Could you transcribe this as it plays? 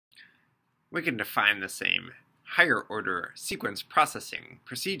we can define the same higher-order sequence processing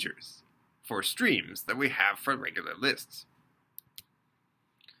procedures for streams that we have for regular lists.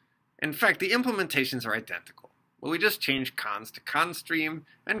 In fact, the implementations are identical, but we just change cons to constream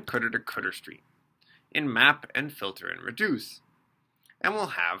and coulter to coulterstream in map and filter and reduce, and we'll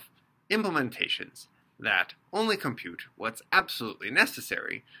have implementations that only compute what's absolutely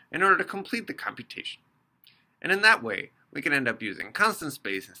necessary in order to complete the computation. And in that way, we can end up using constant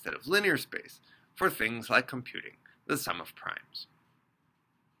space instead of linear space for things like computing the sum of primes.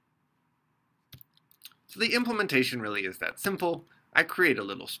 So the implementation really is that simple. I create a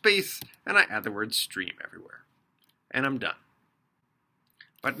little space and I add the word stream everywhere. And I'm done.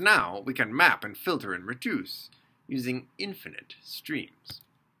 But now we can map and filter and reduce using infinite streams.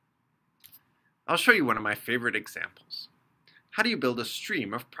 I'll show you one of my favorite examples. How do you build a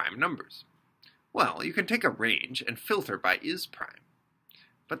stream of prime numbers? Well, you can take a range and filter by isPrime.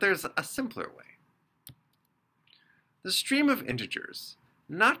 But there's a simpler way. The stream of integers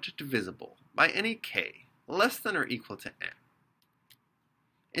not divisible by any k less than or equal to n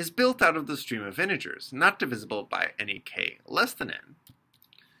is built out of the stream of integers not divisible by any k less than n,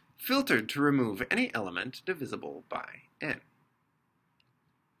 filtered to remove any element divisible by n.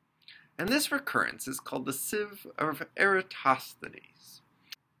 And this recurrence is called the sieve of Eratosthenes.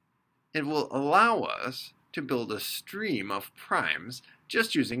 It will allow us to build a stream of primes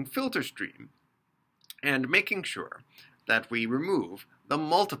just using filter stream and making sure that we remove the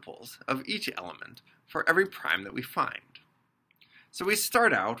multiples of each element for every prime that we find. So we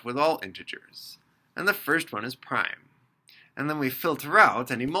start out with all integers, and the first one is prime, and then we filter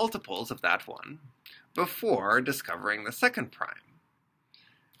out any multiples of that one before discovering the second prime.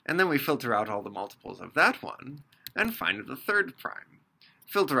 And then we filter out all the multiples of that one and find the third prime.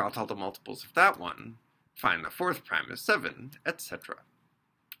 Filter out all the multiples of that one, find the fourth prime is 7, etc.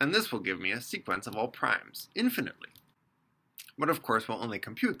 And this will give me a sequence of all primes infinitely. But of course we'll only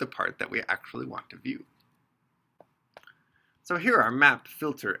compute the part that we actually want to view. So here are map,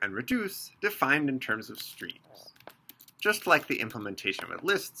 filter, and reduce defined in terms of streams. Just like the implementation with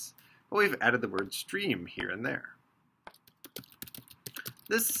lists, but we've added the word stream here and there.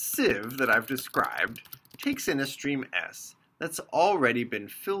 This sieve that I've described takes in a stream S that's already been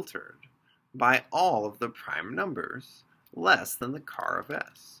filtered by all of the prime numbers less than the car of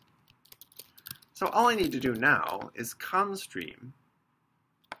S. So all I need to do now is constream,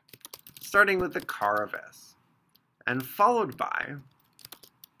 starting with the car of S, and followed by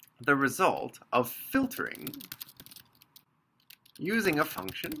the result of filtering using a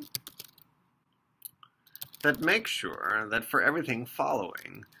function that makes sure that for everything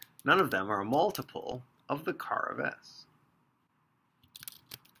following, none of them are a multiple of the car of S,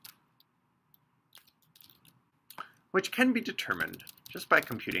 which can be determined just by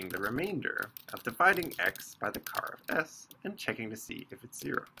computing the remainder of dividing x by the car of S and checking to see if it's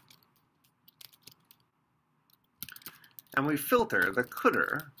 0. And we filter the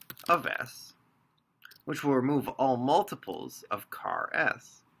coulter of S, which will remove all multiples of car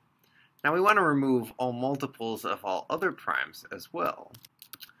S. Now we want to remove all multiples of all other primes as well,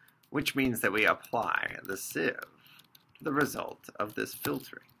 which means that we apply the sieve to the result of this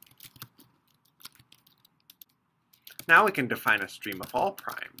filtering. Now we can define a stream of all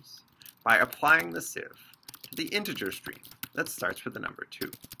primes by applying the sieve to the integer stream that starts with the number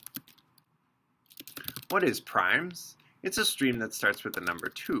 2. What is primes? It's a stream that starts with the number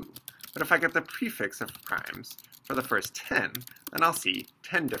 2, but if I get the prefix of primes for the first 10, then I'll see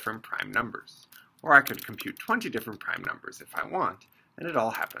 10 different prime numbers. Or I could compute 20 different prime numbers if I want, and it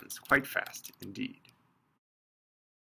all happens quite fast indeed.